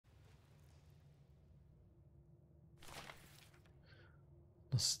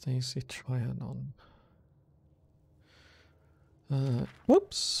Stacey, try it on.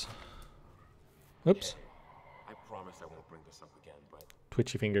 Whoops. Whoops. I promise I won't bring this up again, but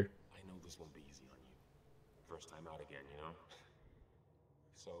Twitchy finger. I know this won't be easy on you. First time out again, you know?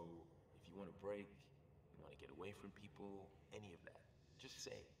 So, if you want a break, you want to get away from people, any of that, just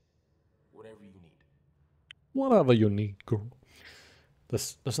say whatever you need. Whatever you need, girl.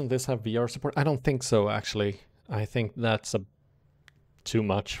 Doesn't this have VR support? I don't think so, actually. I think that's too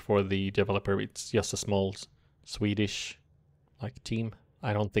much for the developer. It's just a small Swedish team.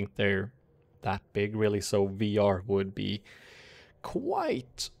 I don't think they're that big, really, so VR would be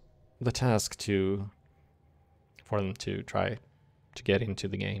quite the task for them to try to get into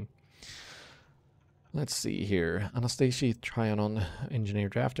the game. Let's see here. Anastasia, Trianon, engineer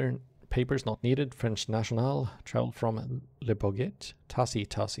drafter. Papers not needed. French national. Travel from Le Bourget.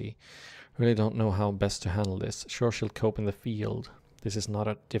 Tasi. Really don't know how best to handle this. Sure, she'll cope in the field. This is not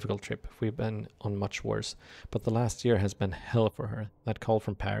a difficult trip. We've been on much worse. But the last year has been hell for her. That call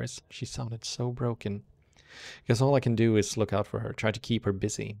from Paris. She sounded so broken. Guess all I can do is look out for her. Try to keep her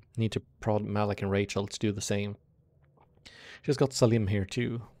busy. Need to prod Malik and Rachel to do the same. She's got Salim here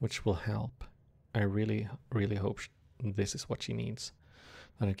too, which will help. I really, really hope this is what she needs.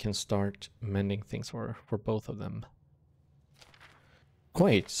 That I can start mending things for both of them.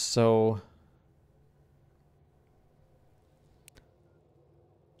 Wait, so...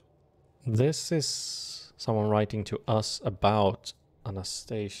 this is someone writing to us about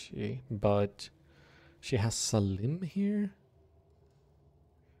Anastasia, but she has Salim here?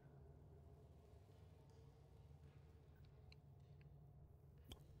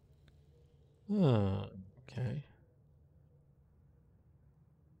 Okay.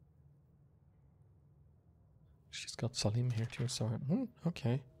 She's got Salim here too, so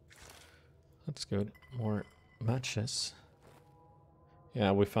okay. That's good. More matches.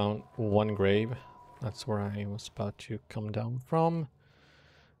 Yeah, we found one grave. That's where I was about to come down from.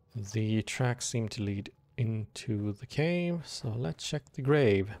 The tracks seem to lead into the cave, so let's check the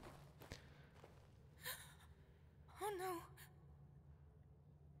grave. Oh no.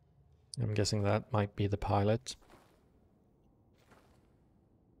 I'm guessing that might be the pilot.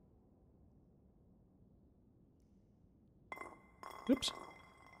 Oops.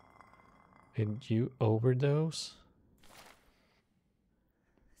 Did you overdose?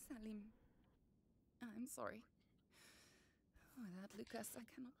 Salim, I'm sorry. Without Lucas, I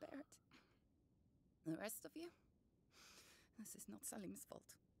cannot bear it. The rest of you? This is not Salim's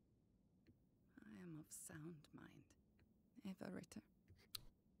fault. I am of sound mind. Eva Ritter.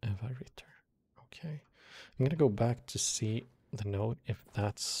 Eva Ritter. Okay. I'm gonna go back to see the note if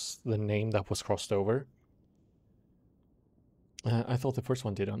that's the name that was crossed over. I thought the first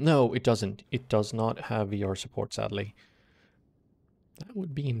one did. No, it doesn't. It does not have VR support, sadly. That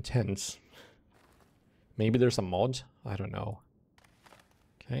would be intense. Maybe there's a mod? I don't know.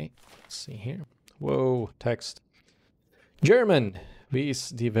 Okay, let's see here. Whoa, text. German! Wie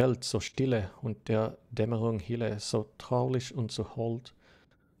ist die Welt so stille und der Dämmerung hille, so traulich und so hold,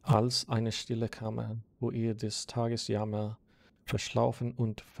 als eine stille Kammer, wo ihr des Tages Jammer verschlaufen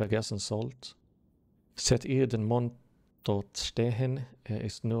und vergessen sollt? Seht ihr den Mond dort stehen,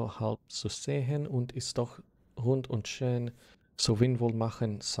 ist nur halb zu sehen und ist doch rund und schön, so wen wohl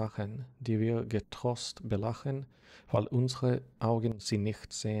machen Sachen, die wir getrost belachen, weil unsere Augen sie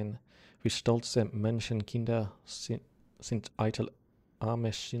nicht sehen, wie stolze Menschenkinder sind eitel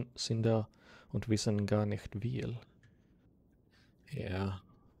arme Sünder und wissen gar nicht viel. Yeah,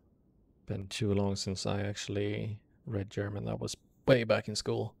 been too long since I actually read German. That was way back in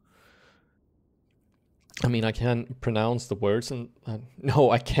school. I mean, I can pronounce the words and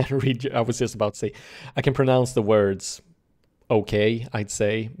no, I can't read. I was just about to say, I can pronounce the words okay, I'd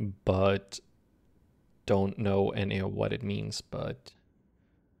say, but don't know any of what it means. But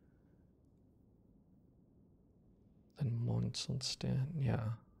then Monsunstein,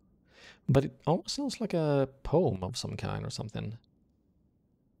 yeah. But it almost sounds like a poem of some kind or something.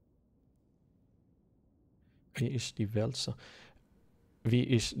 Wie ist die Welt so? Wie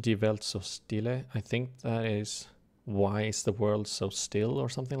ist die Welt so stille? I think that is, why is the world so still or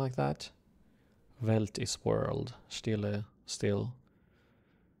something like that? Welt is world, stille, still.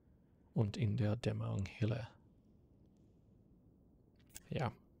 Und in der Dämmerung hille.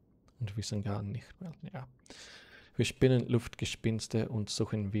 Ja. Und wissen gar nicht, well, ja. Wir spinnen Luftgespinste und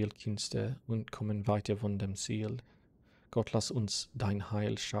suchen Wildkünste und kommen weiter von dem Ziel. Gott, lass uns dein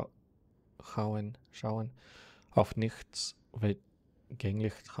Heil schauen, auf nichts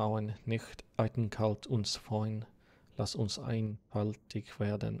vergänglich trauen, nicht eitenkalt uns freuen. Lass uns einfaltig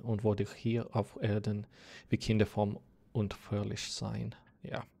werden und würdig hier auf Erden wie Kinder fromm und fröhlich sein.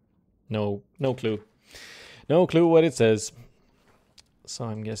 Yeah. No clue. No clue what it says. So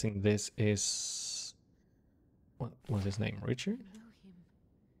I'm guessing this is... What was his name? Richard? I know him.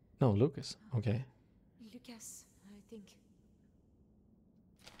 No, Lucas. Okay. Lucas, I think.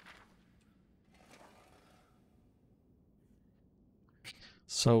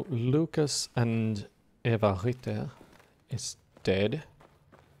 So Lucas and Eva Ritter is dead.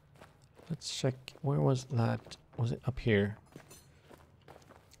 Let's check. Where was that? Was it up here?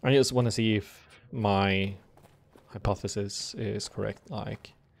 I just want to see if my hypothesis is correct.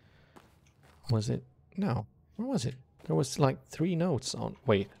 Like, was it? No. Where was it? There was like 3 notes on.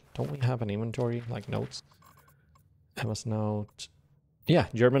 Wait, don't we have an inventory like notes? Eva's note. Yeah,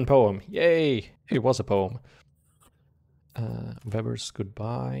 German poem. Yay! It was a poem. Weber's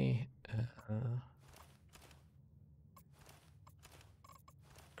goodbye.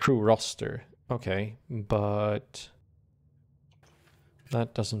 Crew roster. Okay, but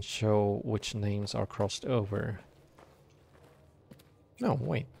that doesn't show which names are crossed over. No,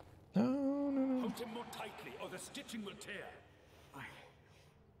 wait. No. Hold him more tightly, or the stitching will tear. I'm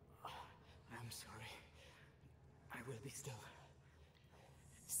sorry. I will be still.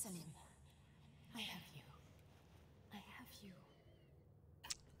 Salim, I have you. I have you.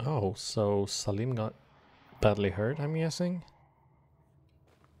 Oh, so Salim got badly hurt, I'm guessing?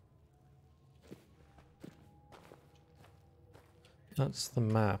 That's the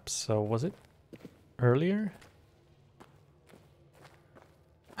map. So was it earlier?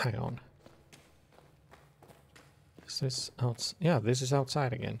 Hang on. Is this outside? Yeah, this is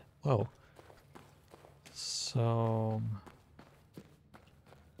outside again. Whoa. So...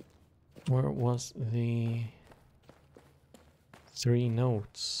 Where was the 3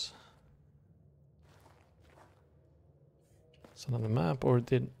 notes? Is it on the map, or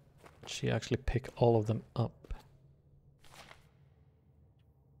did she actually pick all of them up?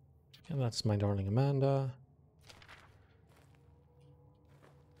 Yeah, that's my darling Amanda.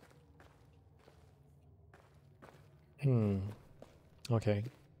 Okay.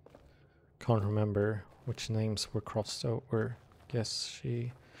 Can't remember which names were crossed over. Guess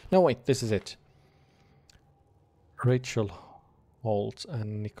she... No, wait, this is it. Rachel Holt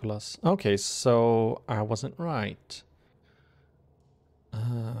and Nicholas. Okay, so I wasn't right.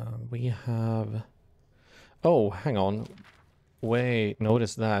 We have... Oh, hang on. Wait,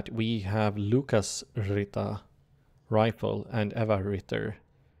 notice that. We have Lucas Ritter rifle and Eva Ritter.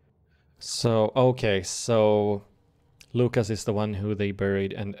 So, okay, so Lucas is the one who they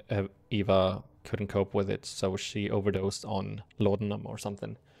buried and Eva couldn't cope with it, so she overdosed on laudanum or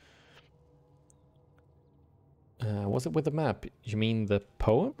something. Was it with the map? You mean the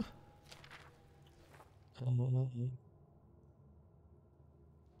poem?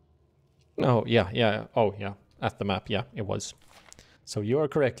 Oh, yeah. Oh, yeah. At the map, yeah, it was. So you are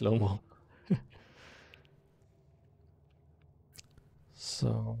correct, Lone Wolf.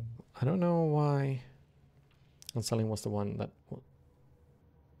 So, I don't know why... And Salim was the one that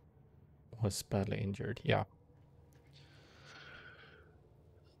was badly injured, yeah.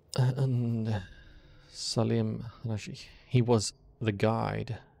 And Salim, he was the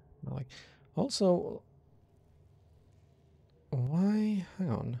guide. Like, also, why? Hang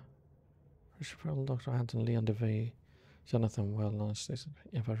on. Richard Pearl, Dr. Anton, Leon DeVay, Jonathan Wellness,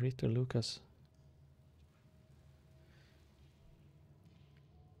 Eva Ritter, Lucas.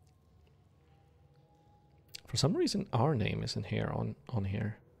 For some reason, our name isn't here on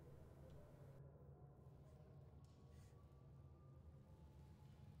here.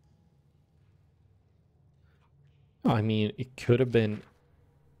 I mean, it could have been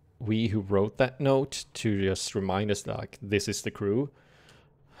we who wrote that note to just remind us that, like, this is the crew.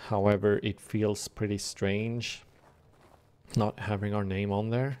 However, it feels pretty strange not having our name on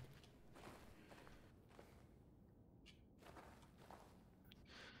there.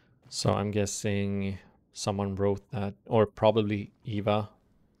 So I'm guessing someone wrote that, or probably Eva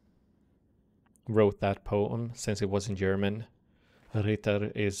wrote that poem since it was in German.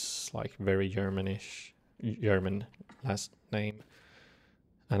 Ritter is like very Germanish, German last name.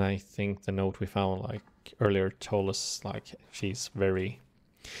 And I think the note we found like earlier told us like she's very,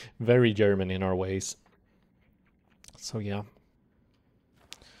 very German in our ways. So yeah.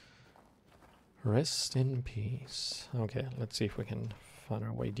 Rest in peace. Okay, let's see if we can find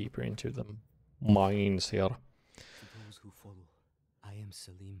our way deeper into the mines here. To those who follow, I am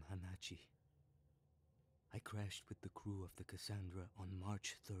Salim Hanachi. I crashed with the crew of the Cassandra on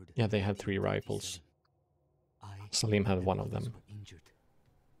March 3rd. Yeah, they had 3 rifles. Salim had one of them. Were injured.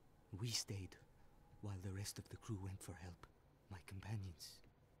 We stayed while the rest of the crew went for help. My companions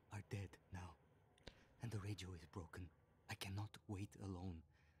are dead now, and the radio is broken. I cannot wait night alone.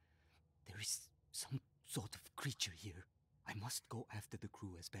 There is some sort of creature here. I must go after the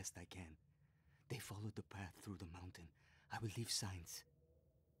crew as best I can. They followed the path through the mountain. I will leave signs.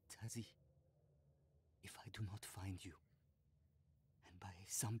 Tasi, if I do not find you, and by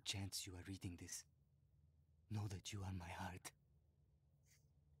some chance you are reading this, know that you are my heart.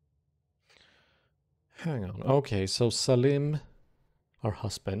 Hang on. Okay, so Salim, our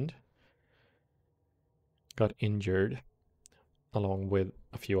husband, got injured along with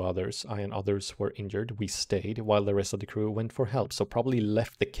a few others. I and others were injured. We stayed while the rest of the crew went for help, so probably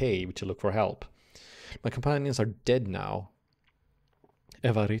left the cave to look for help. My companions are dead now.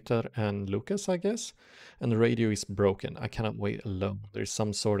 Eva Ritter and Lucas, I guess. And the radio is broken. I cannot wait alone. There's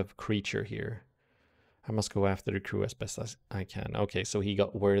some sort of creature here. I must go after the crew as best as I can. Okay, so he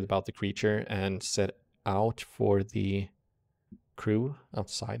got worried about the creature and set out for the crew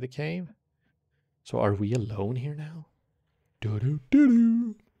outside the cave. So are we alone here now?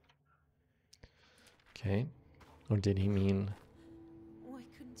 Do-do-do-do. Okay. Or did he mean... Why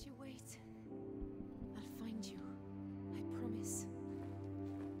couldn't you wait? I'll find you. I promise.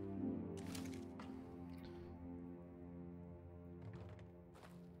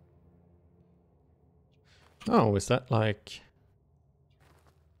 Oh, is that like...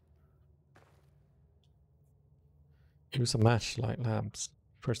 Use a matchlight lamps.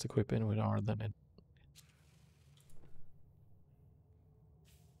 First equip it with R, then it...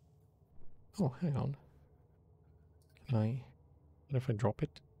 Oh, hang on. Can I... What if I drop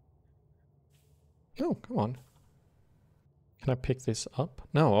it? No, come on. Can I pick this up?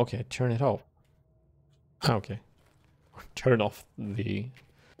 No, okay, turn it off. Ah, okay. Turn off the...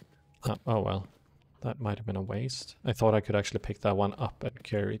 oh well. That might have been a waste. I thought I could actually pick that one up and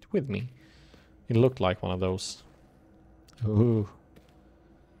carry it with me. It looked like one of those. Ooh.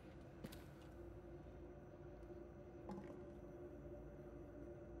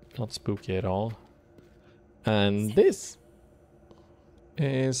 Not spooky at all. And this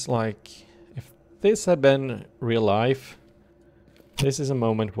is like... If this had been real life, this is a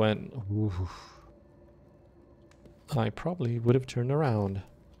moment when... Ooh, I probably would have turned around.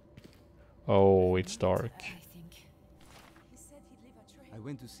 Oh, it's dark. I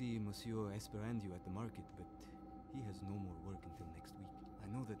went to see Monsieur Esperandio at the market, but he has no more work until next week. I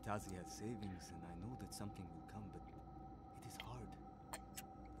know that Tasi has savings, and I know that something will come, but it is hard.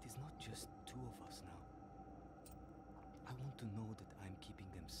 It is not just two of us now. I want to know that I'm keeping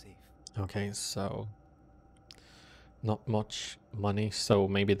them safe. Okay, so... Not much money, so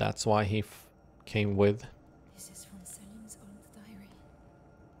maybe that's why he came with. This is from Salim's old diary.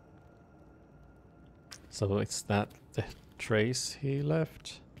 So it's that the trace he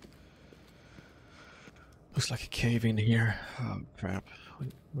left. Looks like a cave in here. Oh crap.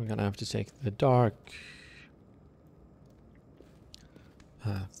 We're gonna have to take the dark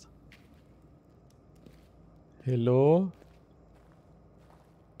path. Hello?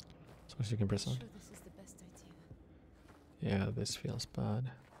 So you can press on. Sure, this is the best idea. Yeah, this feels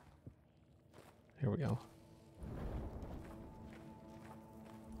bad. Here we go.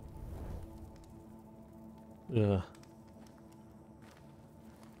 Ugh.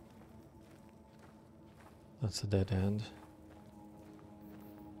 That's a dead end.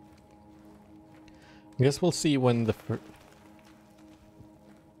 I guess we'll see when the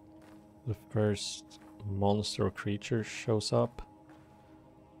first monster or creature shows up.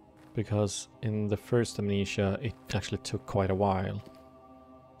 Because in the first Amnesia, it actually took quite a while.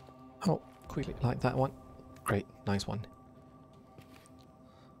 Oh, quickly, like that one. Great, nice one.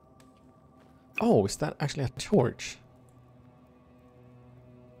 Oh, is that actually a torch?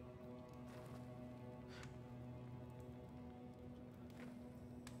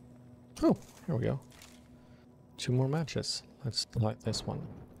 Oh, here we go. 2 more matches. Let's light this one.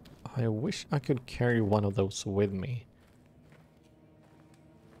 I wish I could carry one of those with me.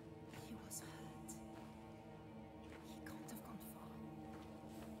 He was hurt. He can't have gone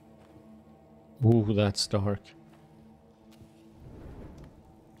far. Ooh, that's dark.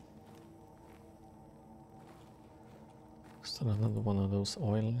 Still another one of those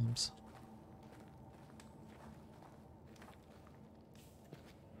oil lamps.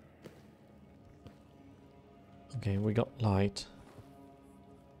 Okay, we got light.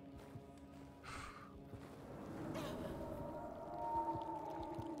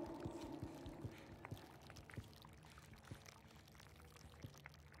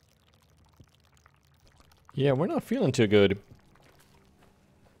 Yeah, we're not feeling too good.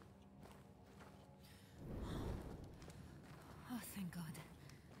 Oh, thank God.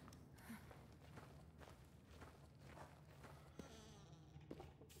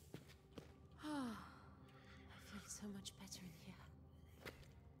 I feel so much better in here.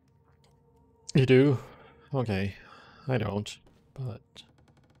 You do? Okay. I don't, but...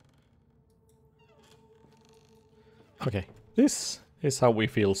 Okay. This is how we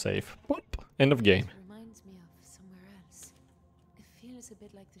feel safe. Boop. End of game. It reminds me of somewhere else. It feels a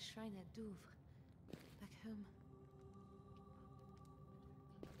bit like the shrine at Douvres, back home.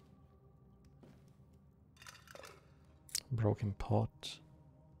 Broken pot.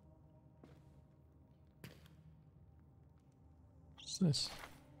 What's this?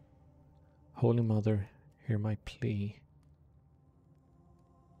 Holy Mother, hear my plea.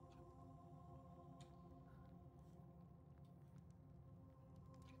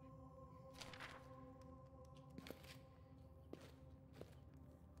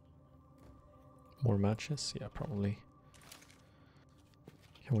 More matches? Yeah, probably.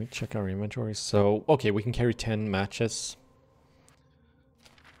 Can we check our inventory? So, okay, we can carry 10 matches.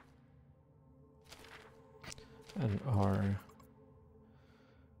 And our...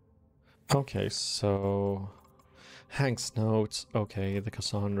 Okay, so... Hank's notes. Okay, the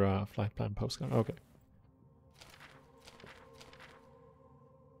Cassandra, flight plan, postcard. Okay.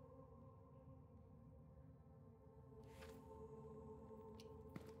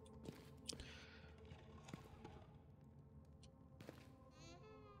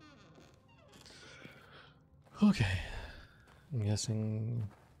 Okay. I'm guessing...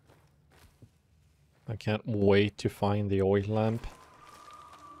 I can't wait to find the oil lamp.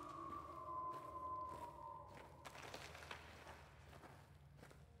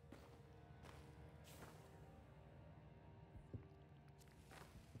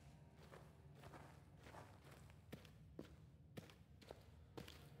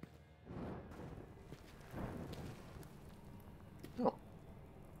 Oh.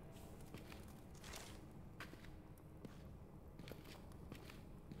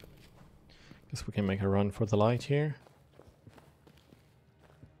 Guess we can make a run for the light here.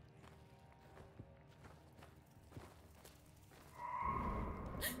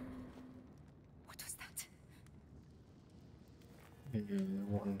 What was that?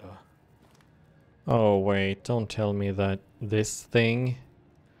 Wonder. Oh wait, don't tell me that this thing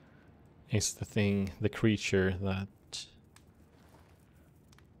is the thing, the creature that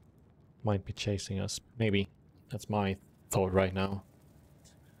might be chasing us. Maybe. That's my thought right now.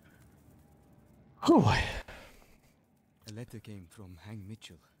 Oh boy. A letter came from Hank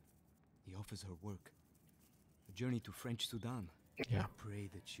Mitchell. He offers her work. A journey to French Sudan. Yeah. I pray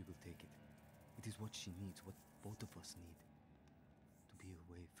that she will take it. It is what she needs, what both of us need. To be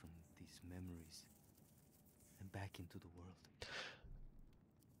away from these memories and back into the world.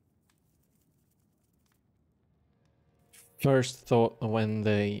 First thought when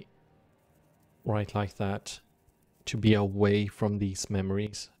they write like that, to be away from these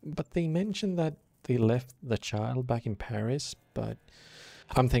memories. But they mentioned that they left the child back in Paris, but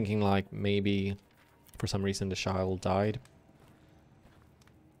I'm thinking like maybe for some reason the child died.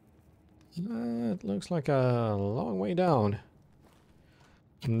 It looks like a long way down.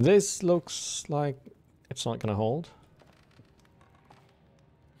 This looks like it's not gonna hold.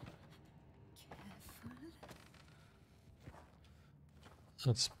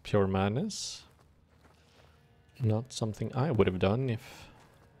 That's pure madness. Not something I would have done if...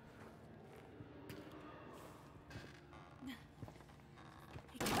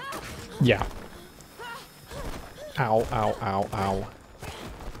 Yeah. Ow, ow, ow, ow.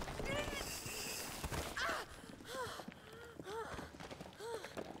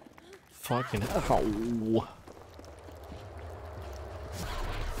 Fucking ow.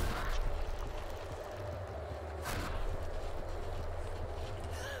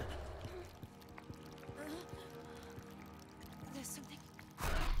 There's something.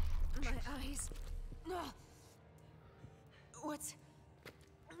 My eyes.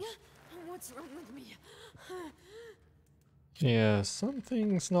 What's wrong with me? Yeah,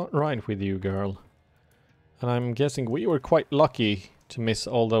 something's not right with you, girl. And I'm guessing we were quite lucky to miss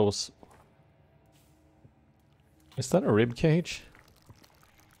all those... Is that a rib cage?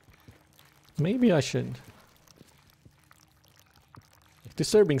 Maybe I should...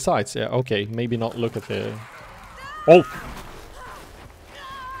 Disturbing sights, yeah, okay. Maybe not look at the... Oh!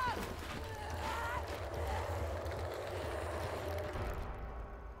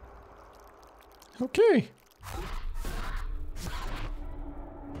 Okay.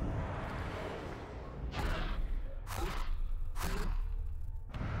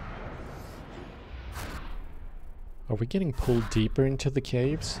 Are we getting pulled deeper into the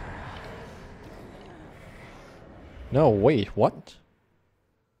caves? No, wait, what?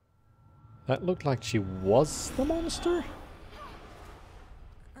 That looked like she was the monster?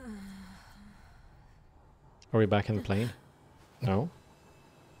 Are we back in the plane? No?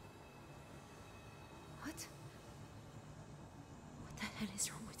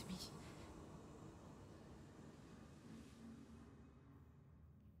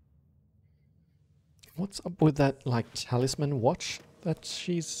 What's up with that, like, talisman watch that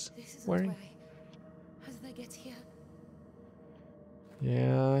she's This isn't wearing? right. How did I get here?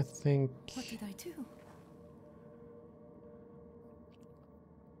 Yeah, I think... What did I do?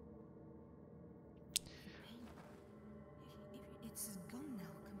 It's gone now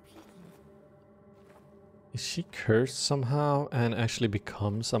completely. Is she cursed somehow and actually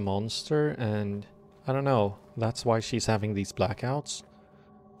becomes a monster? And I don't know, that's why she's having these blackouts?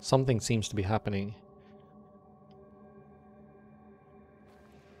 Something seems to be happening.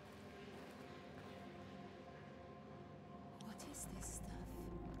 What is this stuff?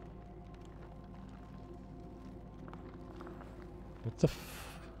 What the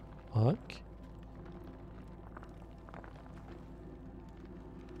fuck?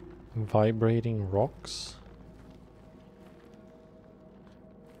 Vibrating rocks?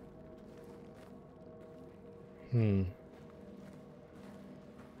 Hmm.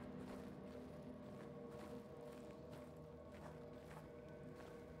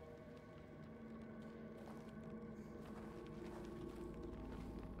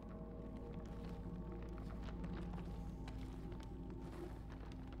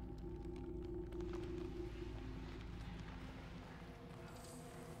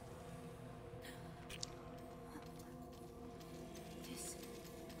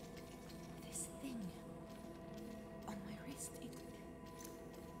 This thing on my wrist,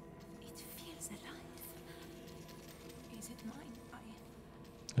 it feels alive. Is it mine?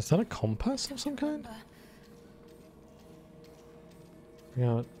 Is that a compass of some kind?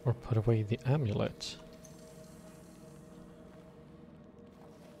 Remember. Yeah, or put away the amulet.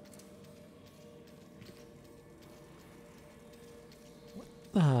 What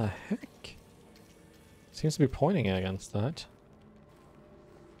the heck? Seems to be pointing against that.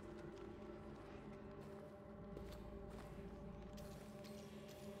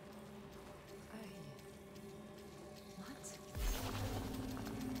 What?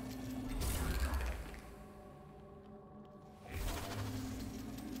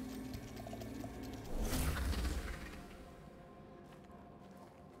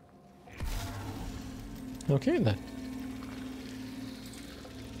 Okay then.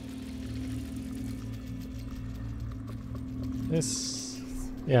 This...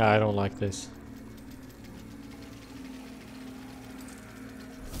 yeah, I don't like this.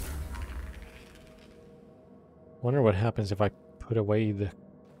 Wonder what happens if I put away the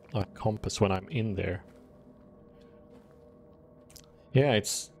compass when I'm in there. Yeah,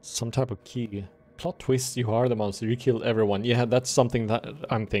 it's some type of key. Plot twist, you are the monster, you killed everyone. Yeah, that's something that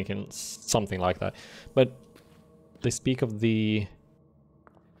I'm thinking, something like that. But they speak of the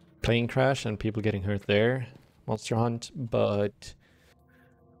plane crash and people getting hurt there, Monster Hunt, but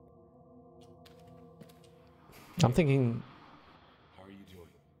I'm thinking How are you doing?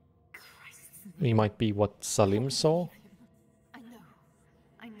 he might be what Salim saw. I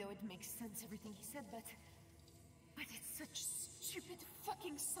know it makes sense everything he said, but it's such stupid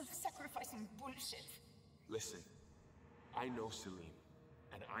fucking self-sacrificing bullshit. Listen, I know Salim,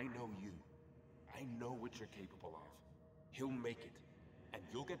 and I know you. I know what you're capable of. He'll make it, and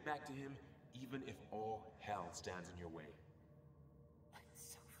you'll get back to him even if all hell stands in your way. I'm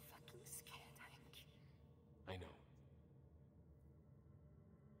so fucking scared, Hank. I know.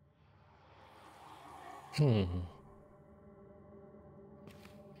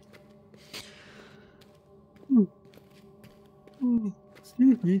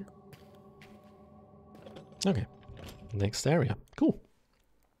 Okay, next area. Cool.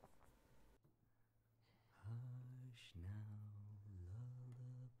 Hush now,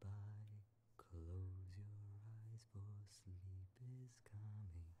 lullaby. Close your eyes, for sleep is coming.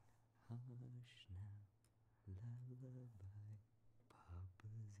 Hush now, lullaby.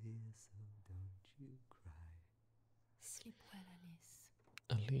 Papa's here, so don't you cry. Sleep well,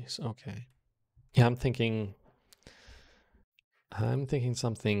 Alice. Alice, okay. Yeah, I'm thinking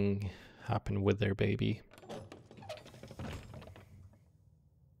something happened with their baby.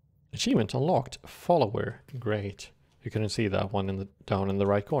 Achievement unlocked, follower. Great. You couldn't see that one in the down in the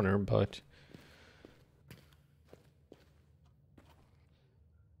right corner, but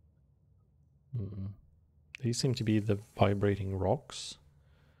these seem to be the vibrating rocks.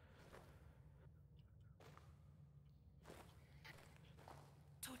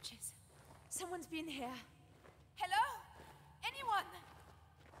 Torches. Someone's been here. Hello? Anyone?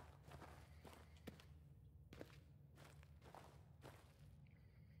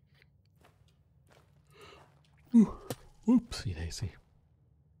 Oopsie daisy.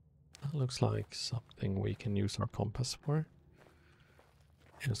 That looks like something we can use our compass for.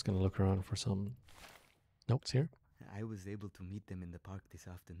 Just gonna look around for some notes here. I was able to meet them in the park this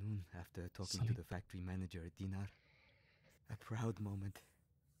afternoon after talking to the factory manager at Dinar. A proud moment.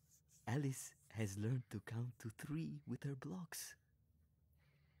 Alice has learned to count to 3 with her blocks.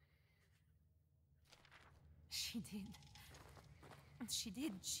 She did. She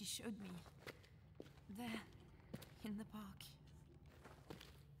did. She showed me. There, in the park.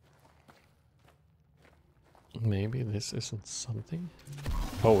 Maybe this isn't something?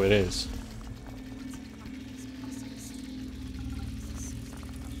 Oh, it is.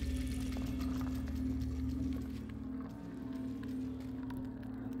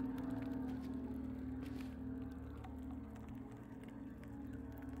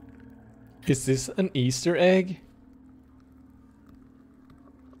 Is this an Easter egg?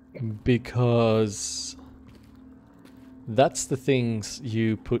 Because that's the things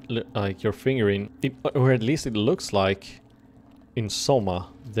you put like your finger in, or at least it looks like in Soma,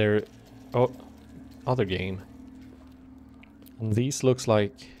 their other game. And these looks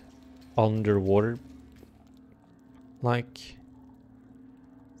like underwater, like.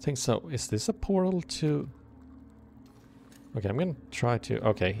 I think so. Is this a portal to? Okay, I'm gonna try to...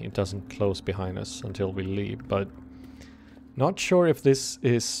 Okay, it doesn't close behind us until we leave, but... Not sure if this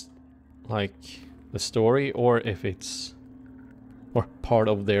is, like, the story, or if it's... or part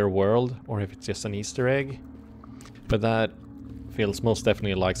of their world, or if it's just an Easter egg. But that feels most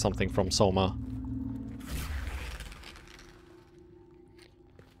definitely like something from Soma.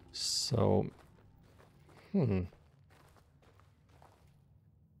 So...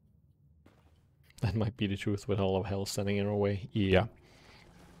 That might be the truth with all of hell standing in our way. Yeah.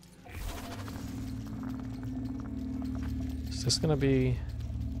 Is this gonna be...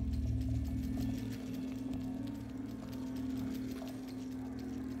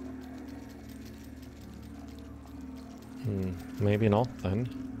 maybe not then.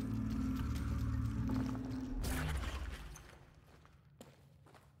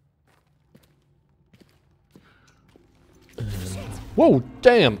 Whoa,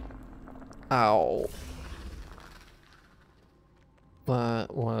 damn! Ow.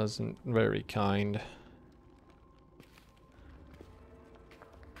 That wasn't very kind.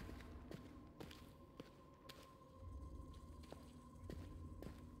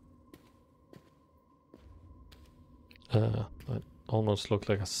 That almost looked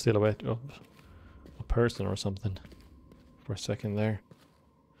like a silhouette of a person or something for a second there.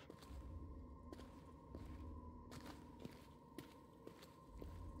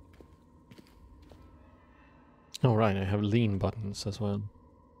 Oh right, I have lean buttons as well.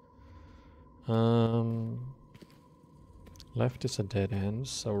 Left is a dead end,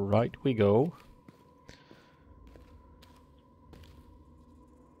 so right we go.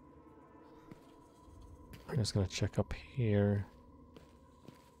 I'm just gonna check up here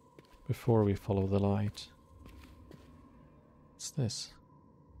before we follow the light. What's this?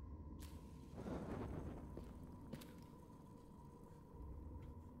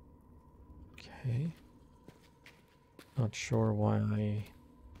 Okay. Not sure why I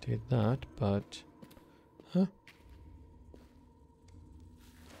did that, but... Huh?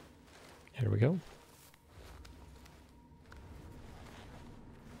 Here we go.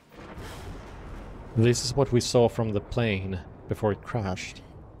 This is what we saw from the plane before it crashed.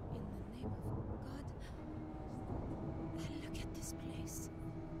 In the name of God. Look at this place.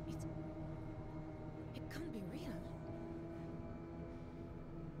 It can't be real.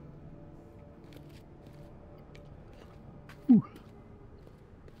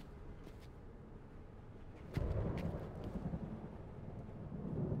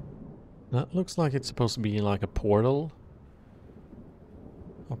 That looks like it's supposed to be like a portal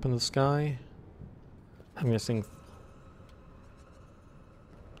up in the sky. I'm guessing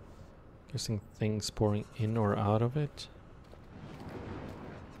things pouring in or out of it.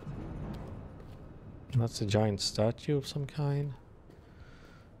 That's a giant statue of some kind.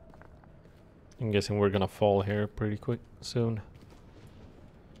 I'm guessing we're gonna fall here pretty quick soon.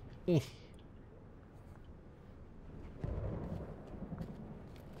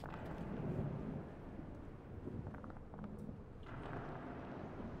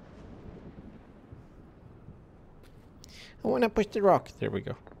 I wanna push the rock. There we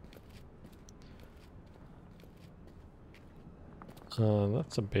go.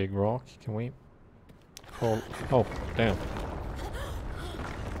 That's a big rock. Can we crawl? Oh, damn.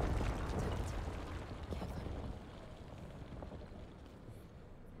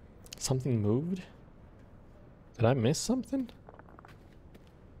 Something moved? Did I miss something?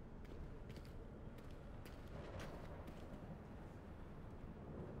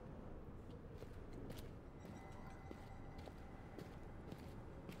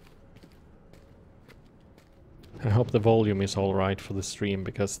 I hope the volume is alright for the stream,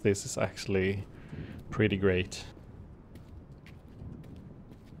 because this is actually pretty great.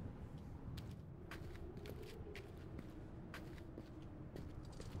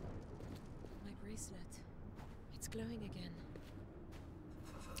 My bracelet. It's glowing again.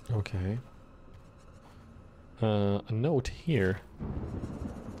 Okay. A note here.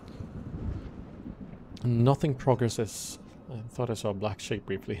 Nothing progresses. I thought I saw a black shape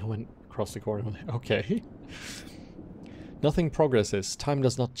briefly. I went across the corner. Okay. Nothing progresses. Time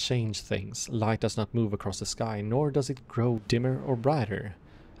does not change things. Light does not move across the sky, nor does it grow dimmer or brighter.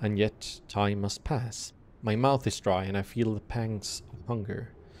 And yet, time must pass. My mouth is dry, and I feel the pangs of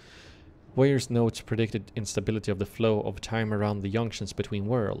hunger. Weir's notes predicted instability of the flow of time around the junctions between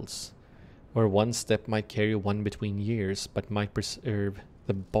worlds, where one step might carry one between years, but might preserve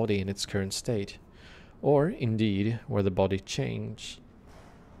the body in its current state. Or, indeed, where the body changed,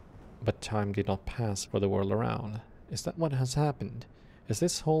 but time did not pass for the world around. Is that what has happened? Is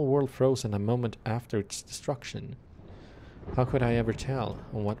this whole world frozen a moment after its destruction? How could I ever tell,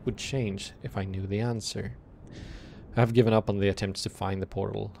 and what would change if I knew the answer? I have given up on the attempts to find the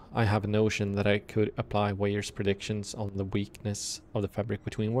portal. I have a notion that I could apply Weir's predictions on the weakness of the fabric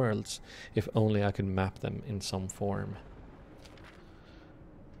between worlds, if only I could map them in some form.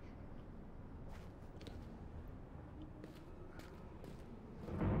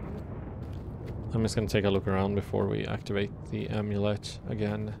 I'm just going to take a look around before we activate the amulet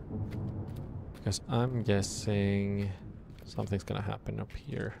again, because I'm guessing something's going to happen up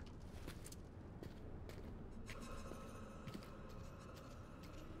here.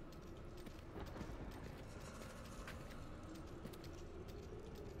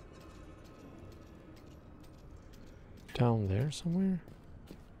 Down there somewhere?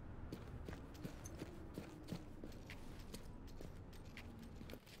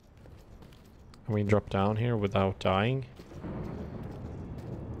 Can we drop down here without dying?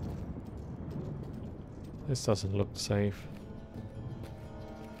 This doesn't look safe.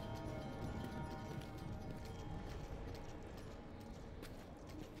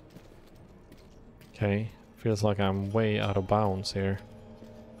 Okay, feels like I'm way out of bounds here.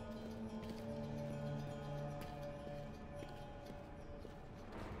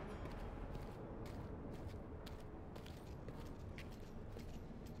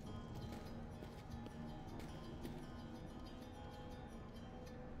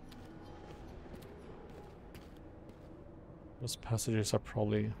 Those passages are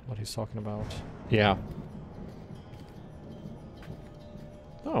probably what he's talking about. Yeah.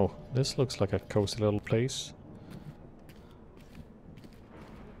 Oh, this looks like a cozy little place.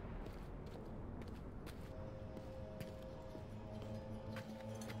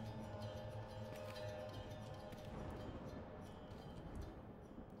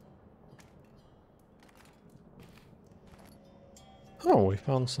 Oh, we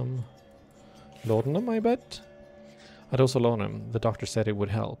found some laudanum, I bet. Laudanum. The doctor said it would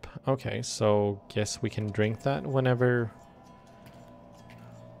help. Okay, so guess we can drink that whenever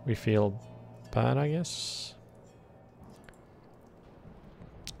we feel bad, I guess.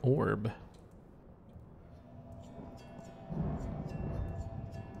 Orb.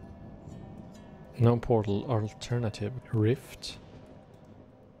 No portal alternative. Rift.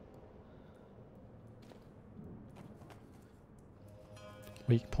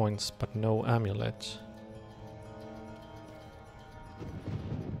 Weak points, but no amulet.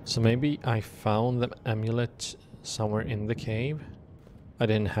 So maybe I found the amulet somewhere in the cave. I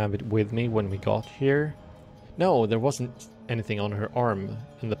didn't have it with me when we got here. No, there wasn't anything on her arm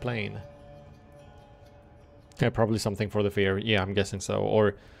in the plane. Yeah, probably something for the fear. Yeah, I'm guessing so.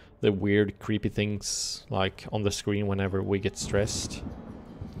 Or the weird creepy things like on the screen whenever we get stressed.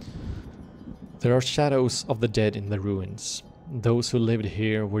 There are shadows of the dead in the ruins. Those who lived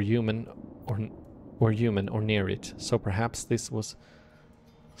here were human or near it. So perhaps this was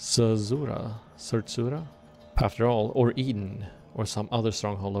Surtsura, after all, or Eden, or some other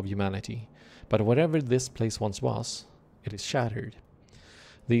stronghold of humanity. But whatever this place once was, it is shattered.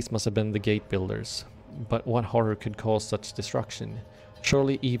 These must have been the gate builders. But what horror could cause such destruction?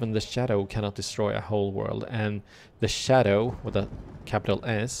 Surely even the shadow cannot destroy a whole world, and the shadow, with a capital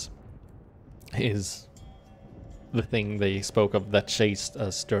S, is the thing they spoke of that chased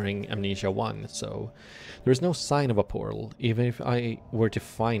us during Amnesia 1, so there is no sign of a portal. Even if I were to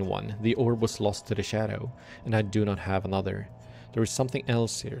find one, the orb was lost to the shadow, and I do not have another. There is something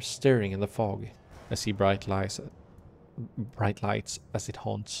else here, stirring in the fog. I see bright lights as it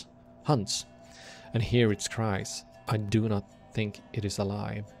hunts, and hear its cries. I do not think it is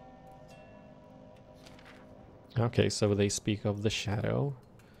alive. Okay, so they speak of the shadow.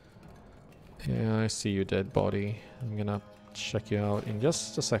 Yeah, I see you, dead body. I'm gonna check you out in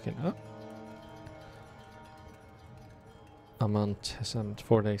just a second. Oh. Amnesia,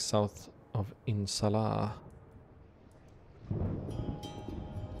 4 days south of Insala.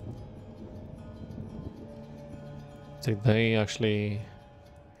 Did they actually...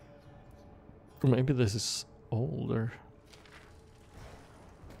 Or maybe this is older.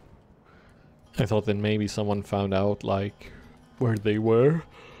 I thought that maybe someone found out, like, where they were.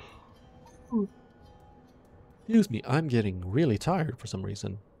 Excuse me, I'm getting really tired for some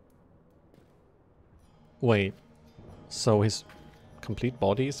reason. Wait, so his complete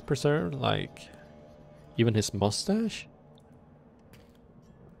body is preserved? Like, even his mustache?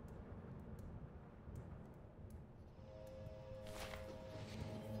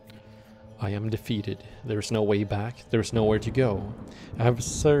 I am defeated. There is no way back. There is nowhere to go. I have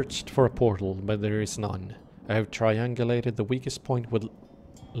searched for a portal, but there is none. I have triangulated the weakest point with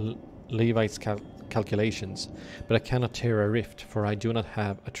Levi's calculations, but I cannot tear a rift, for I do not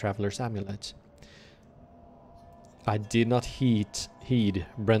have a traveler's amulet. I did not heed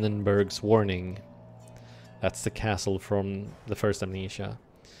Brennenberg's warning. That's the castle from the first Amnesia.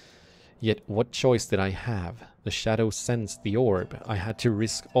 Yet what choice did I have? The shadow sensed the orb. I had to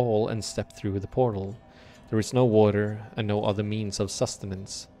risk all and step through the portal. There is no water and no other means of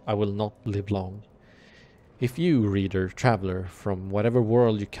sustenance. I will not live long. If you, reader, traveler, from whatever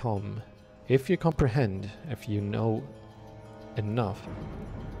world you come, if you comprehend, if you know enough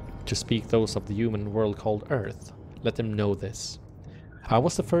to speak those of the human world called Earth, let them know this. I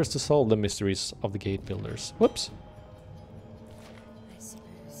was the first to solve the mysteries of the gate builders. Whoops. I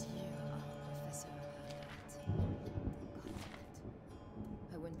suppose you are Professor Herbert.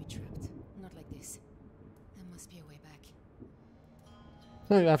 I wouldn't be trapped. Not like this. There must be a way back.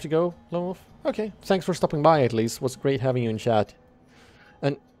 No, you have to go, Lomov. Okay, thanks for stopping by at least. It was great having you in chat.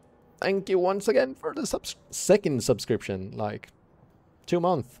 And thank you once again for the second subscription. Like, 2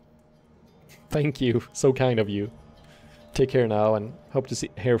 months. Thank you. So kind of you. Take care now and hope to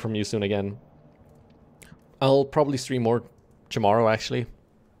hear from you soon again. I'll probably stream more tomorrow actually.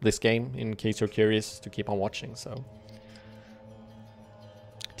 This game, in case you're curious to keep on watching, so.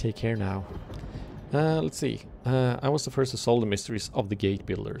 Take care now. Let's see. I was the first to solve the mysteries of the gate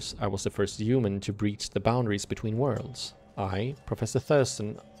builders. I was the first human to breach the boundaries between worlds. I, Professor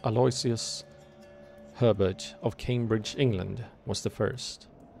Thurston Aloysius Herbert of Cambridge, England, was the first.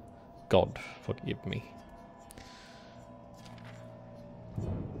 God forgive me.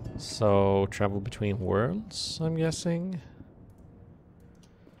 So, travel between worlds, I'm guessing.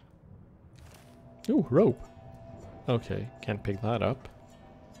 Ooh, rope. Okay, can't pick that up.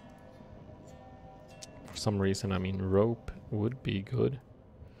 For some reason, I mean, rope would be good.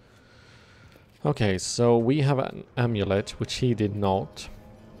 Okay, so we have an amulet, which he did not.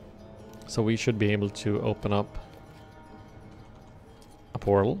 So we should be able to open up a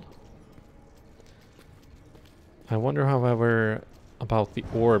portal. I wonder, however, about the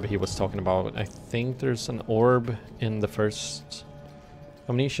orb he was talking about. I think there's an orb in the first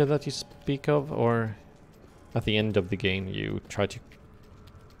Amnesia that you speak of, or at the end of the game you try to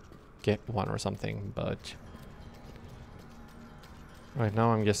get one or something, but right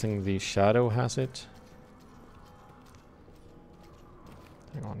now I'm guessing the shadow has it.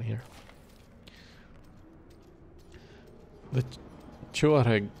 Hang on here. The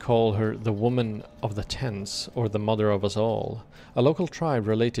Tuareg call her the woman of the tents, or the mother of us all. A local tribe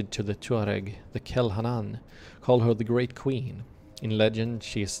related to the Tuareg, the Kelhanan, call her the Great Queen. In legend,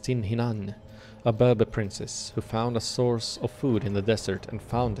 she is Tin Hinan, a Berber princess who found a source of food in the desert and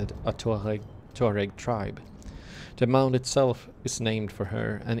founded a Tuareg tribe. The mound itself is named for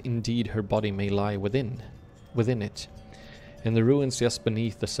her, and indeed her body may lie within it, in the ruins just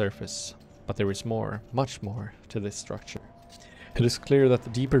beneath the surface. But there is more, much more, to this structure. It is clear that the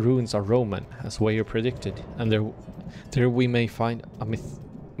deeper ruins are Roman, as Weyer predicted, and there we may find a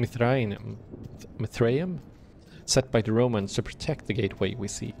Mithraeum set by the Romans to protect the gateway we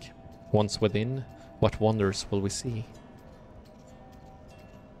seek. Once within, what wonders will we see?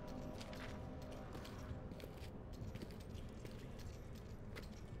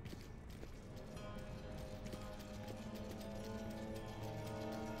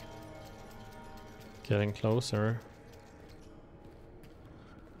 Getting closer.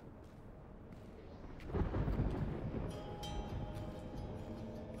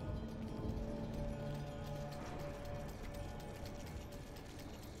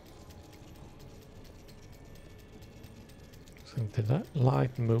 So did that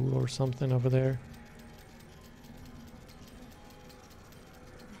light move or something over there?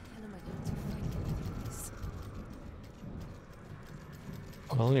 How am I going to find this?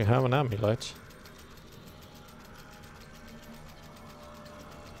 Well, you have an amulet.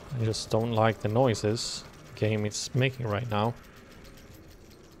 I just don't like the noises the game is making right now.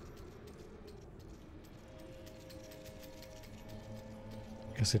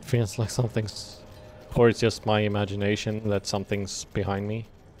 Because it feels like something's... Or it's just my imagination that something's behind me.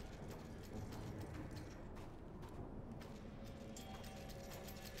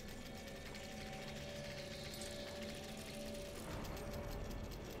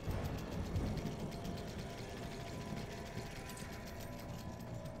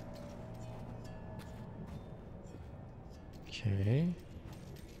 Okay.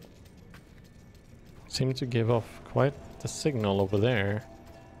 Seem to give off quite the signal over there.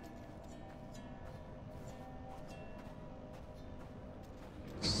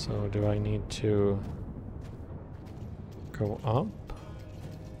 So do I need to go up?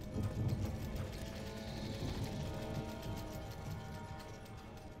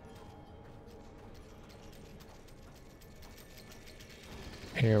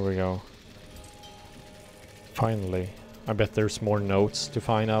 Here we go. Finally. I bet there's more notes to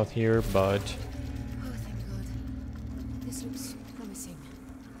find out here, but... Oh, thank God. This looks promising.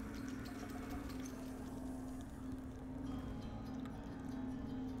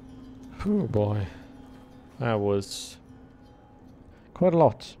 Oh boy. That was... quite a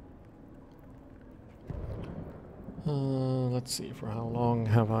lot. Let's see, for how long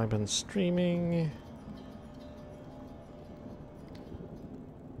have I been streaming?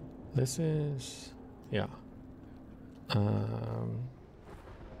 This is... yeah.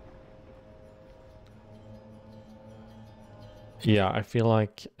 Yeah, I feel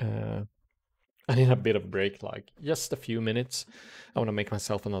like I need a bit of break, like just a few minutes. I want to make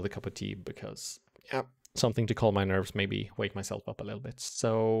myself another cup of tea because, yeah, something to calm my nerves, maybe wake myself up a little bit.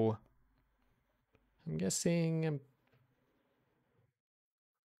 So I'm guessing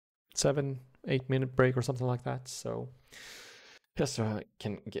 7-8 minute break or something like that. So just so I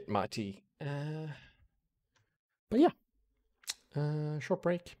can get my tea. But yeah, short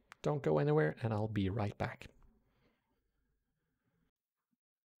break. Don't go anywhere, and I'll be right back.